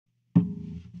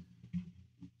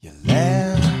You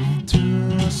left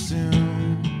too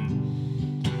soon.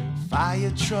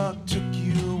 Fire truck took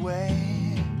you away,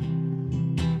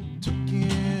 took you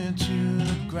to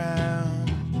the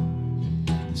ground.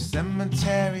 The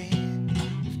cemetery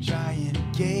of giant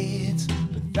gates,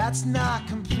 but that's not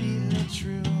completely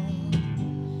true.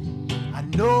 I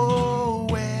know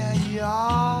where you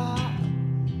are.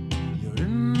 You're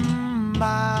in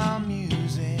my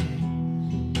music,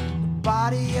 the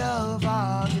body of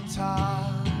our guitar.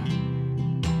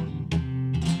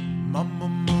 Mama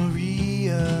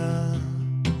Maria,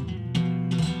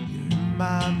 you're in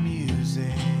my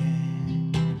music,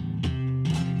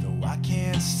 though I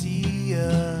can't see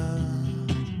you.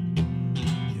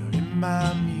 You're in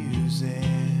my music,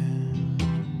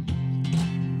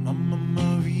 Mama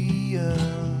Maria.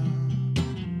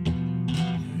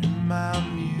 You're in my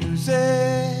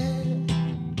music,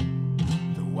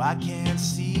 though I can't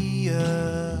see you.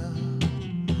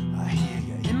 I hear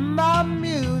you in my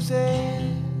music.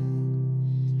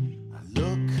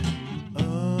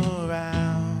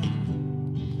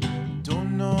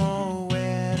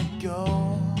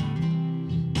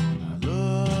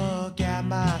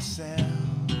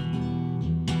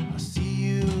 I see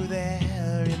you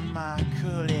there in my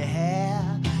curly hair,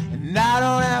 and I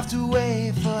don't have to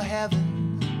wait for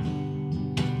heaven.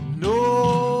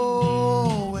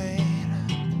 No, wait,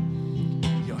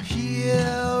 you're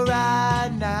here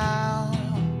right now.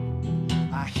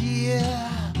 I hear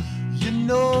you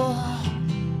know,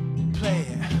 play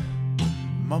it,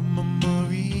 Mama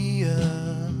Maria.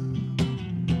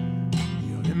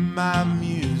 You're in my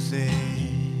music,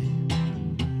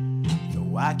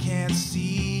 I can't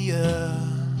see you.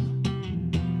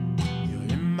 You're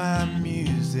in my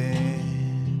music,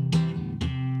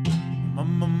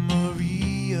 Mama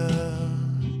Maria.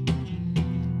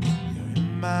 You're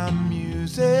in my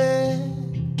music,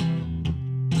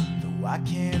 though I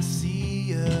can't see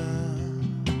you.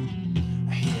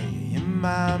 I hear you in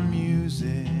my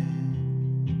music.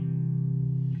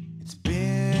 It's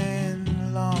been a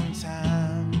long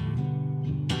time.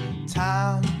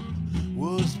 Time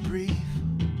was brief.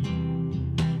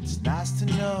 Nice to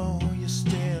know you're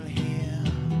still here.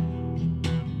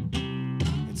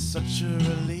 It's such a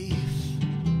relief.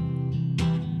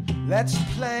 Let's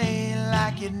play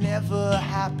like it never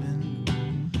happened.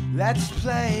 Let's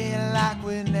play like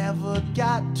we never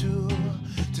got to.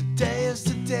 Today is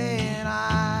today and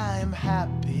I'm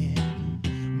happy.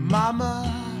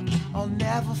 Mama, I'll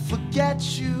never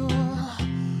forget you.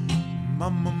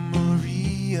 Mama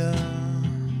Maria,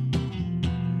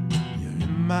 you're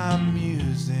in my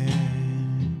music,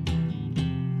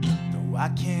 though I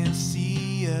can't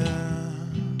see you.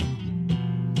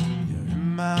 You're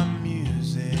in my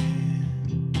music,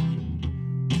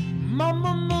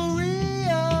 Mama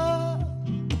Maria.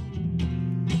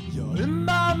 You're in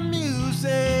my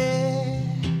music,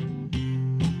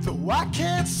 though I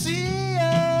can't see